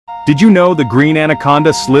Did you know the green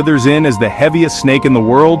anaconda slithers in as the heaviest snake in the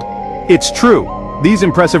world? It's true. These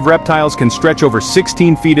impressive reptiles can stretch over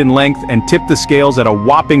 16 feet in length and tip the scales at a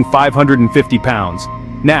whopping 550 pounds.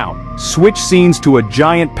 Now, switch scenes to a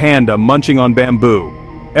giant panda munching on bamboo.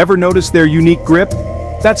 Ever notice their unique grip?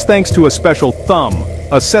 That's thanks to a special thumb,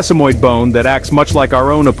 a sesamoid bone that acts much like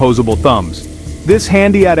our own opposable thumbs. This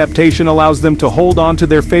handy adaptation allows them to hold on to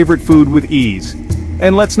their favorite food with ease.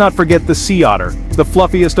 And let's not forget the sea otter, the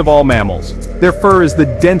fluffiest of all mammals. Their fur is the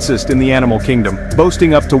densest in the animal kingdom,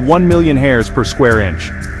 boasting up to 1 million hairs per square inch.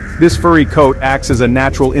 This furry coat acts as a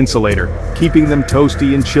natural insulator, keeping them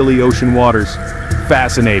toasty in chilly ocean waters.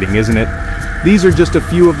 Fascinating, isn't it? These are just a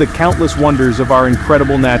few of the countless wonders of our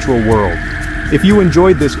incredible natural world. If you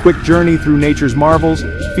enjoyed this quick journey through nature's marvels,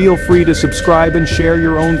 feel free to subscribe and share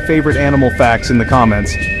your own favorite animal facts in the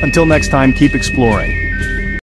comments. Until next time, keep exploring.